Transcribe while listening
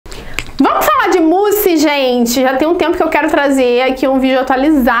mousse, gente! Já tem um tempo que eu quero trazer aqui um vídeo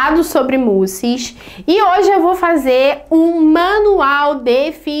atualizado sobre mousses. E hoje eu vou fazer um manual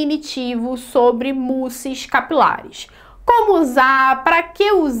definitivo sobre mousses capilares. Como usar, para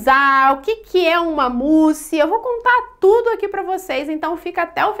que usar, o que é uma mousse. Eu vou contar tudo aqui pra vocês, então fica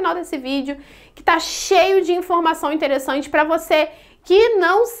até o final desse vídeo que tá cheio de informação interessante pra você que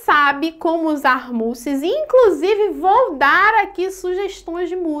não sabe como usar mousses. Inclusive vou dar aqui sugestões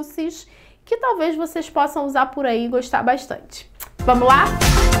de mousses que talvez vocês possam usar por aí e gostar bastante. Vamos lá?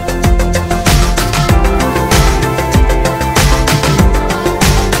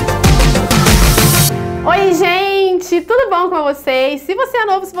 Oi, gente! Tudo bom com vocês? Se você é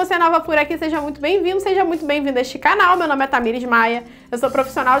novo, se você é nova por aqui, seja muito bem-vindo, seja muito bem-vindo a este canal. Meu nome é Tamires Maia, eu sou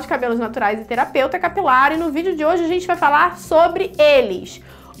profissional de cabelos naturais e terapeuta capilar, e no vídeo de hoje a gente vai falar sobre eles.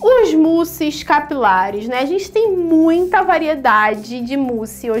 Os mousses capilares, né? A gente tem muita variedade de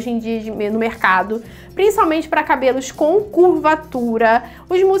mousse hoje em dia no mercado, principalmente para cabelos com curvatura.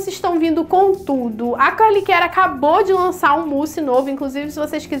 Os mousses estão vindo com tudo. A Caire acabou de lançar um mousse novo, inclusive se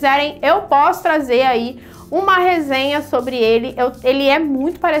vocês quiserem eu posso trazer aí uma resenha sobre ele. Ele é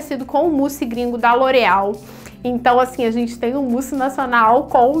muito parecido com o mousse gringo da L'Oréal. Então, assim, a gente tem um mousse nacional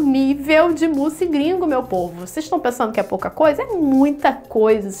com o nível de mousse gringo, meu povo. Vocês estão pensando que é pouca coisa? É muita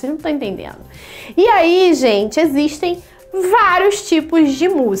coisa, vocês não estão entendendo. E aí, gente, existem vários tipos de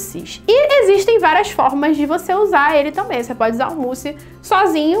mousses. E existem várias formas de você usar ele também. Você pode usar o mousse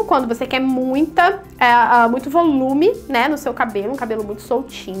sozinho, quando você quer muito volume, né, no seu cabelo, um cabelo muito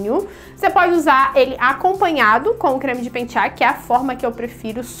soltinho. Você pode usar ele acompanhado com o creme de pentear, que é a forma que eu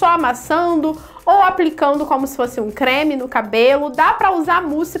prefiro, só amassando ou aplicando como se fosse um creme no cabelo. Dá pra usar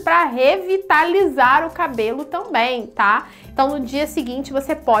mousse pra revitalizar o cabelo também, tá? Então no dia seguinte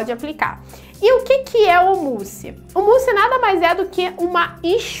você pode aplicar. E o que é o mousse? O mousse nada mais é do que uma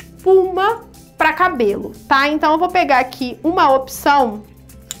espuma para cabelo, tá? Então eu vou pegar aqui uma opção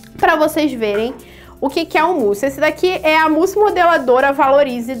para vocês verem o que é o mousse. Esse daqui é a mousse modeladora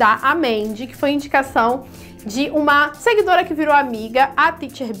Valorize da Amende, que foi indicação de uma seguidora que virou amiga, a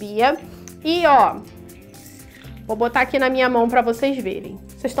Teacher Bia. E ó, vou botar aqui na minha mão para vocês verem.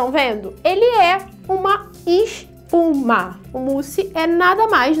 Vocês estão vendo? Ele é uma espuma. O mousse é nada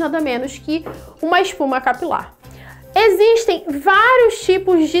mais, nada menos que uma espuma capilar. Existem vários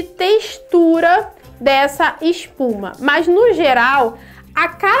tipos de textura dessa espuma, mas no geral, a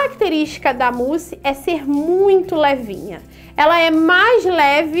característica da mousse é ser muito levinha. Ela é mais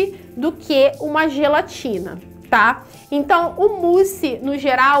leve do que uma gelatina, tá? Então, o mousse, no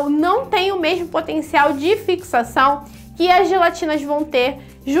geral, não tem o mesmo potencial de fixação que as gelatinas vão ter,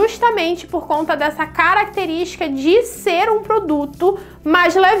 justamente por conta dessa característica de ser um produto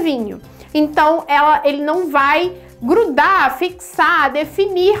mais levinho. Então, ele não vai grudar, fixar,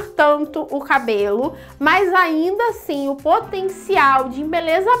 definir tanto o cabelo, mas ainda assim o potencial de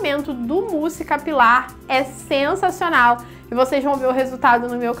embelezamento do mousse capilar é sensacional e vocês vão ver o resultado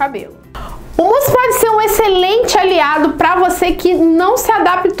no meu cabelo. O mousse pode ser um excelente aliado para você que não se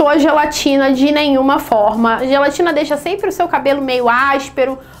adaptou à gelatina de nenhuma forma. A gelatina deixa sempre o seu cabelo meio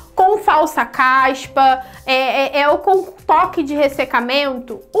áspero, com falsa caspa, ou com toque de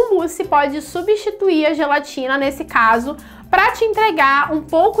ressecamento. O mousse pode substituir a gelatina nesse caso para te entregar um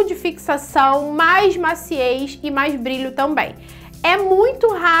pouco de fixação, mais maciez e mais brilho também. É muito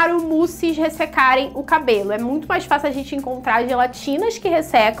raro mousses ressecarem o cabelo, é muito mais fácil a gente encontrar gelatinas que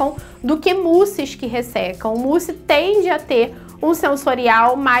ressecam do que mousses que ressecam. O mousse tende a ter um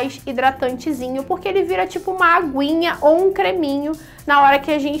sensorial mais hidratantezinho, porque ele vira tipo uma aguinha ou um creminho na hora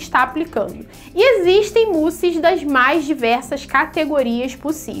que a gente está aplicando. E existem mousses das mais diversas categorias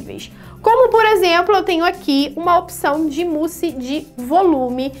possíveis. Como, por exemplo, eu tenho aqui uma opção de mousse de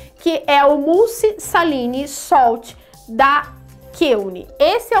volume, que é o Mousse Saline Salt da Caire.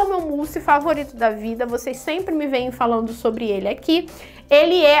 Esse é o meu mousse favorito da vida, vocês sempre me vêm falando sobre ele aqui.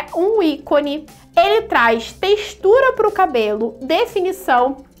 Ele é um ícone, ele traz textura para o cabelo,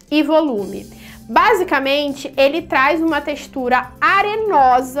 definição e volume. Basicamente, ele traz uma textura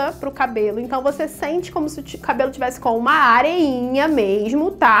arenosa para o cabelo, então você sente como se o cabelo tivesse com uma areinha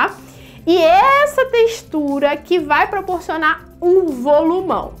mesmo, tá? E essa textura que vai proporcionar um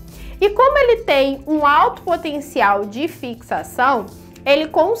volumão. E como ele tem um alto potencial de fixação, ele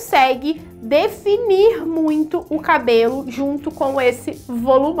consegue definir muito o cabelo junto com esse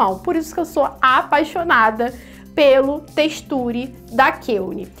volumão. Por isso que eu sou apaixonada pelo texture da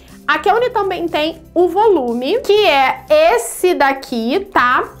Caire. A Caire também tem o volume, que é esse daqui,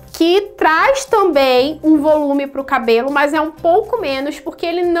 tá? Que traz também um volume para o cabelo, mas é um pouco menos porque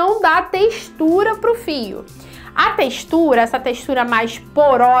ele não dá textura para o fio. A textura, essa textura mais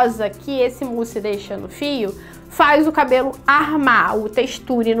porosa que esse mousse deixa no fio, faz o cabelo armar, o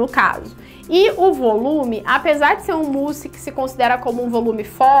texture no caso. E o volume, apesar de ser um mousse que se considera como um volume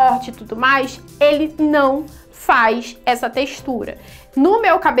forte e tudo mais, ele não faz essa textura. No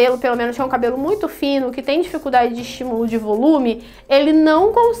meu cabelo, pelo menos, que é um cabelo muito fino, que tem dificuldade de estímulo de volume, ele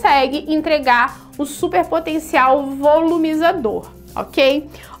não consegue entregar o super potencial volumizador, ok?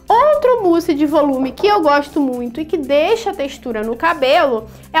 Outro mousse de volume que eu gosto muito e que deixa textura no cabelo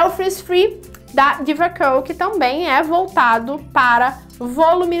é o Frizz Free da Diva Curl, que também é voltado para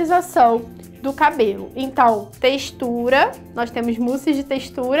volumização do cabelo. Então, textura, nós temos mousses de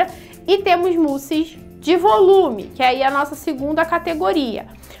textura e temos mousses de volume, que aí é a nossa segunda categoria.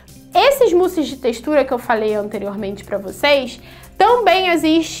 Esses mousses de textura que eu falei anteriormente para vocês, também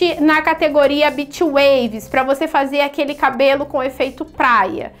existe na categoria Beach Waves, para você fazer aquele cabelo com efeito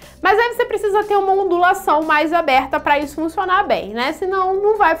praia. Mas aí você precisa ter uma ondulação mais aberta para isso funcionar bem, né? Senão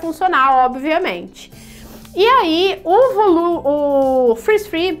não vai funcionar, obviamente. E aí, o Frizz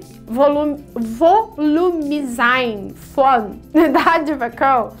Free Volumizing Fun da Diva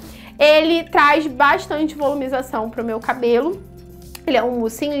Curl, ele traz bastante volumização para o meu cabelo. Ele é um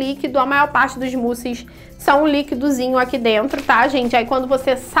mousse em líquido, a maior parte dos mousses são um líquidozinho aqui dentro, tá, gente? Aí quando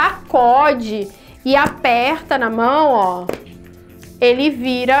você sacode e aperta na mão, ó, ele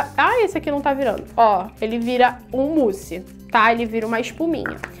vira... Ah, esse aqui não tá virando. Ó, ele vira um mousse, tá? Ele vira uma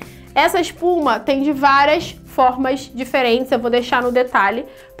espuminha. Essa espuma tem de várias formas diferentes, eu vou deixar no detalhe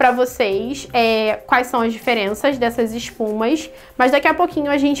pra vocês quais são as diferenças dessas espumas, mas daqui a pouquinho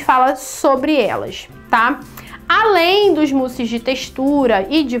a gente fala sobre elas, tá? Além dos mousses de textura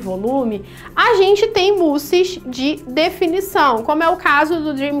e de volume, a gente tem mousses de definição, como é o caso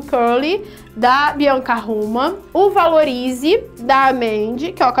do Dream Curly da Bianca Ruma, o Valorize da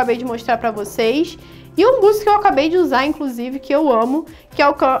Amende, que eu acabei de mostrar pra vocês, e um mousse que eu acabei de usar, inclusive, que eu amo, que é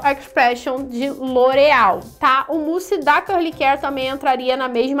o Curl Expression de L'Oreal, tá? O mousse da Curly Care também entraria na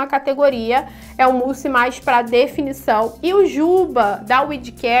mesma categoria, é um mousse mais para definição. E o Juba da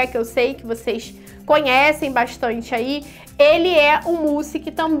With Care, que eu sei que vocês conhecem bastante aí, ele é um mousse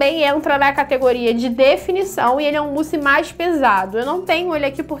que também entra na categoria de definição e ele é um mousse mais pesado. Eu não tenho ele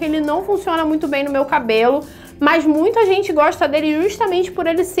aqui porque ele não funciona muito bem no meu cabelo, mas muita gente gosta dele justamente por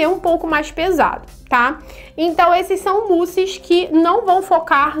ele ser um pouco mais pesado, tá? Então esses são mousses que não vão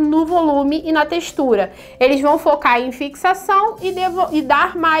focar no volume e na textura. Eles vão focar em fixação e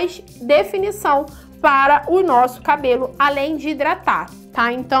dar mais definição para o nosso cabelo, além de hidratar,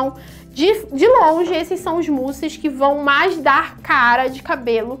 tá? Então, de longe, esses são os mousses que vão mais dar cara de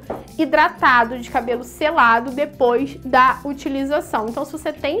cabelo hidratado, de cabelo selado depois da utilização. Então, se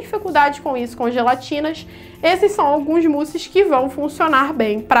você tem dificuldade com isso, com gelatinas, esses são alguns mousses que vão funcionar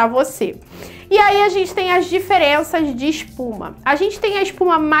bem para você. E aí a gente tem as diferenças de espuma. A gente tem a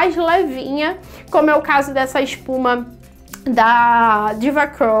espuma mais levinha, como é o caso dessa espuma da Diva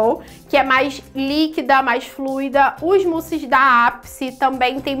Curl, que é mais líquida, mais fluida. Os mousses da Ápice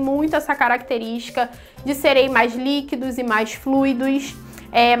também tem muito essa característica de serem mais líquidos e mais fluidos.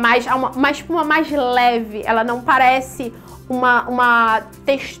 Uma espuma mais leve, ela não parece uma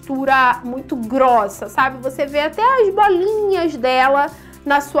textura muito grossa, sabe? Você vê até as bolinhas dela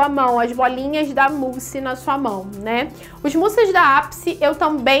na sua mão, as bolinhas da mousse na sua mão, né? Os mousses da Ápice eu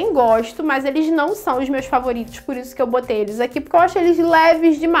também gosto, mas eles não são os meus favoritos, por isso que eu botei eles aqui, porque eu acho eles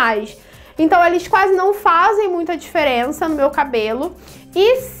leves demais. Então eles quase não fazem muita diferença no meu cabelo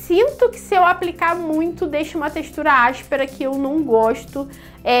e sinto que se eu aplicar muito, deixa uma textura áspera que eu não gosto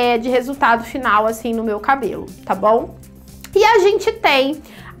de resultado final assim no meu cabelo, tá bom? E a gente tem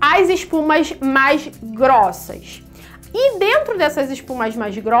as espumas mais grossas. E dentro dessas espumas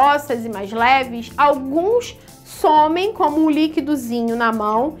mais grossas e mais leves, alguns somem como um líquidozinho na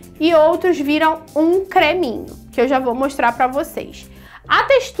mão e outros viram um creminho, que eu já vou mostrar pra vocês. A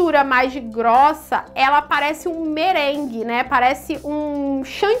textura mais grossa, ela parece um merengue, né? Parece um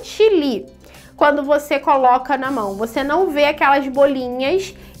chantilly quando você coloca na mão. Você não vê aquelas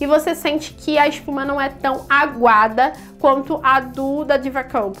bolinhas e você sente que a espuma não é tão aguada quanto a da Diva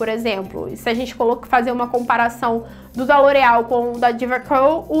Curl, por exemplo. E se a gente fazer uma comparação do da L'Oreal com o da Diva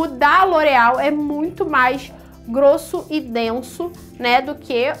Curl, o da L'Oreal é muito mais grosso e denso, né, do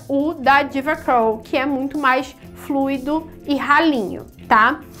que o da Diva Curl, que é muito mais fluido e ralinho,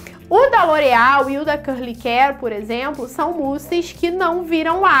 tá? O da L'Oreal e o da Curly Care, por exemplo, são mousses que não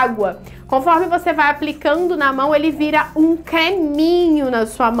viram água. Conforme você vai aplicando na mão, ele vira um creminho na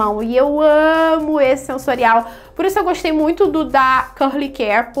sua mão. E eu amo esse sensorial. Por isso eu gostei muito do da Curly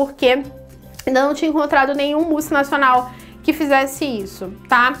Care, porque ainda não tinha encontrado nenhum mousse nacional que fizesse isso,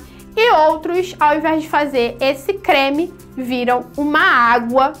 tá? E outros, ao invés de fazer esse creme, viram uma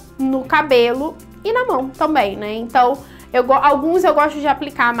água no cabelo e na mão também, né? Então, alguns eu gosto de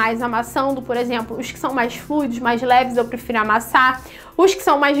aplicar mais amassando, por exemplo, os que são mais fluidos, mais leves, eu prefiro amassar. Os que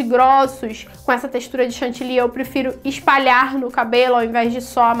são mais grossos, com essa textura de chantilly, eu prefiro espalhar no cabelo ao invés de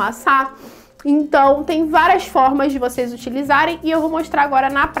só amassar. Então, tem várias formas de vocês utilizarem e eu vou mostrar agora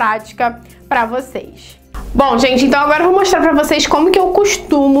na prática pra vocês. Bom, gente, então agora eu vou mostrar pra vocês como que eu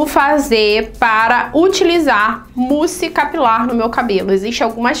costumo fazer para utilizar mousse capilar no meu cabelo. Existem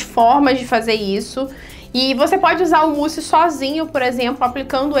algumas formas de fazer isso. E você pode usar o mousse sozinho, por exemplo,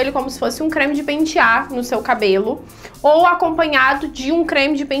 aplicando ele como se fosse um creme de pentear no seu cabelo, ou acompanhado de um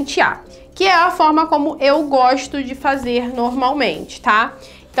creme de pentear, que é a forma como eu gosto de fazer normalmente, tá?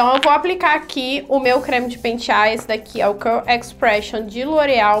 Então eu vou aplicar aqui o meu creme de pentear, esse daqui é o Curl Expression de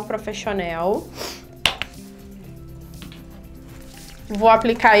L'Oréal Professionnel. Vou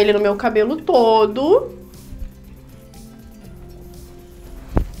aplicar ele no meu cabelo todo.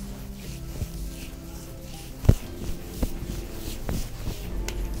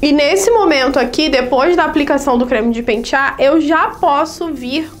 E nesse momento aqui, depois da aplicação do creme de pentear, eu já posso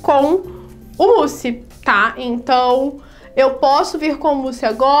vir com o mousse, tá? Então, eu posso vir com o mousse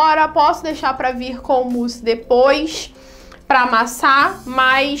agora, posso deixar pra vir com o mousse depois, pra amassar,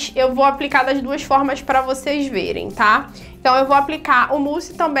 mas eu vou aplicar das duas formas pra vocês verem, tá? Então, eu vou aplicar o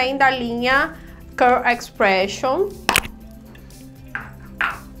mousse também da linha Curl Expression.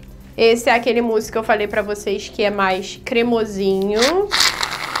 Esse é aquele mousse que eu falei pra vocês que é mais cremosinho.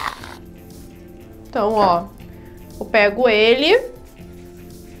 Então, ó, eu pego ele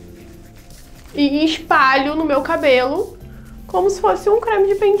e espalho no meu cabelo como se fosse um creme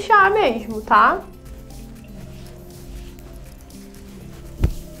de pentear mesmo, tá?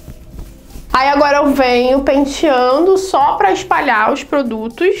 Aí agora eu venho penteando só pra espalhar os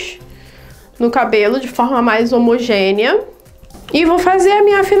produtos no cabelo de forma mais homogênea. E vou fazer a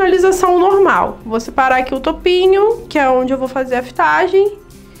minha finalização normal. Vou separar aqui o topinho, que é onde eu vou fazer a fitagem.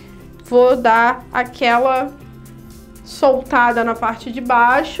 Vou dar aquela soltada na parte de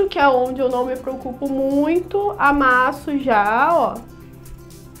baixo, que é onde eu não me preocupo muito. Amasso já, ó.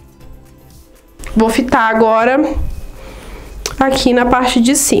 Vou fitar agora aqui na parte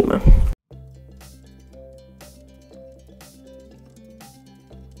de cima.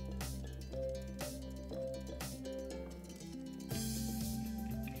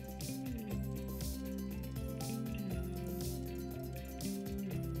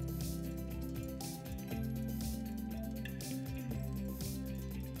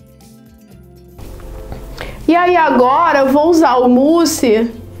 E aí agora eu vou usar o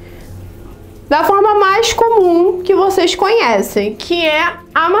mousse da forma mais comum que vocês conhecem, que é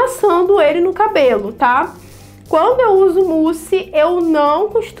amassando ele no cabelo, tá? Quando eu uso mousse, eu não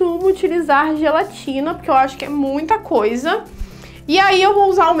costumo utilizar gelatina, porque eu acho que é muita coisa. E aí eu vou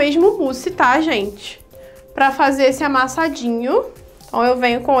usar o mesmo mousse, tá, gente? Pra fazer esse amassadinho. Então eu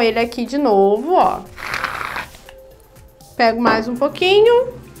venho com ele aqui de novo, ó. Pego mais um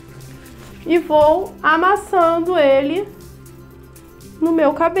pouquinho. E vou amassando ele no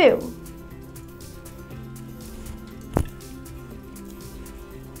meu cabelo.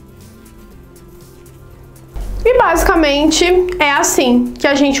 E basicamente é assim que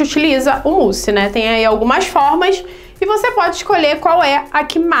a gente utiliza o mousse, né? Tem aí algumas formas e você pode escolher qual é a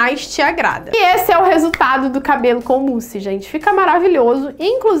que mais te agrada. E esse é o resultado do cabelo com mousse, gente. Fica maravilhoso.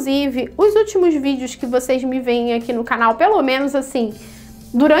 Inclusive, os últimos vídeos que vocês me veem aqui no canal, pelo menos assim,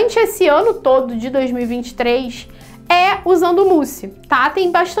 durante esse ano todo de 2023, é usando mousse, tá? Tem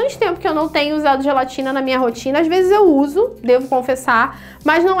bastante tempo que eu não tenho usado gelatina na minha rotina. Às vezes eu uso, devo confessar,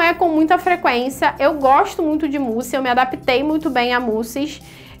 mas não é com muita frequência. Eu gosto muito de mousse, eu me adaptei muito bem a mousses.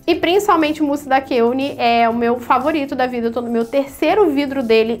 E principalmente o mousse da Caire é o meu favorito da vida. Eu tô no meu terceiro vidro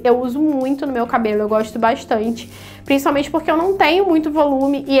dele, eu uso muito no meu cabelo, eu gosto bastante. Principalmente porque eu não tenho muito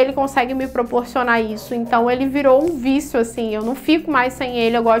volume e ele consegue me proporcionar isso. Então ele virou um vício, assim, eu não fico mais sem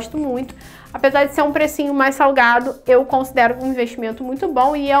ele, eu gosto muito. Apesar de ser um precinho mais salgado, eu considero um investimento muito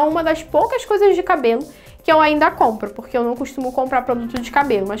bom e é uma das poucas coisas de cabelo que eu ainda compro, porque eu não costumo comprar produto de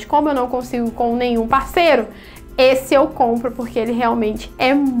cabelo. Mas como eu não consigo com nenhum parceiro, esse eu compro porque ele realmente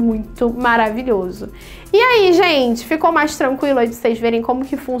é muito maravilhoso. E aí, gente, ficou mais tranquilo aí de vocês verem como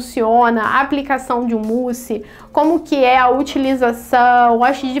que funciona a aplicação de um mousse, como que é a utilização,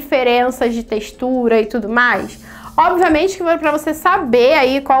 as diferenças de textura e tudo mais? Obviamente que para você saber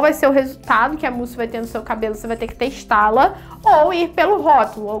aí qual vai ser o resultado que a mousse vai ter no seu cabelo, você vai ter que testá-la ou ir pelo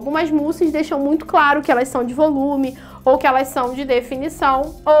rótulo. Algumas mousses deixam muito claro que elas são de volume ou que elas são de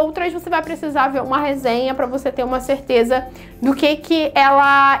definição. Outras você vai precisar ver uma resenha para você ter uma certeza do que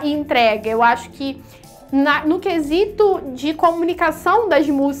ela entrega. Eu acho que no quesito de comunicação das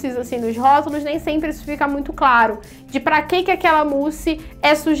mousses, assim, nos rótulos, nem sempre isso fica muito claro, de pra que aquela mousse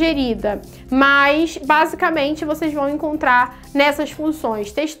é sugerida. Mas, basicamente, vocês vão encontrar nessas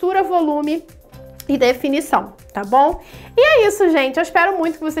funções: textura, volume e definição, tá bom? E é isso, gente. Eu espero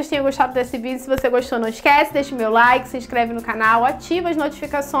muito que vocês tenham gostado desse vídeo. Se você gostou, não esquece, deixa o meu like, se inscreve no canal, ativa as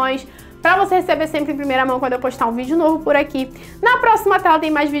notificações pra você receber sempre em primeira mão quando eu postar um vídeo novo por aqui. Na próxima tela tem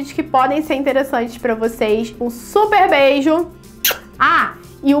mais vídeos que podem ser interessantes pra vocês. Um super beijo! Ah,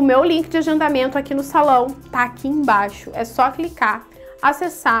 e o meu link de agendamento aqui no salão tá aqui embaixo. É só clicar,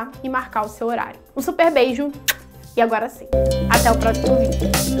 acessar e marcar o seu horário. Um super beijo e agora sim, até o próximo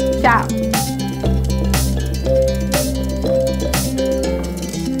vídeo. Tchau!